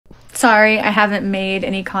Sorry, I haven't made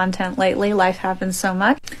any content lately. Life happens so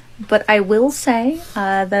much. But I will say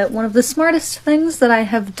that one of the smartest things that I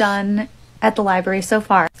have done at the library so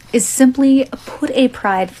far is simply put a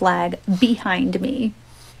pride flag behind me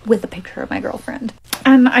with a picture of my girlfriend.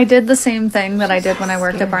 And I did the same thing that I did when I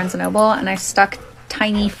worked at Barnes & Noble, and I stuck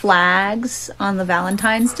tiny flags on the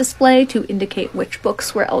Valentine's display to indicate which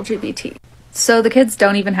books were LGBT. So the kids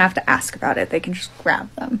don't even have to ask about it. They can just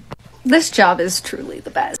grab them. This job is truly the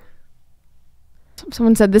best.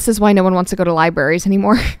 Someone said this is why no one wants to go to libraries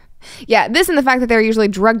anymore. Yeah, this and the fact that they're usually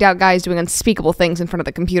drugged out guys doing unspeakable things in front of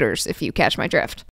the computers, if you catch my drift.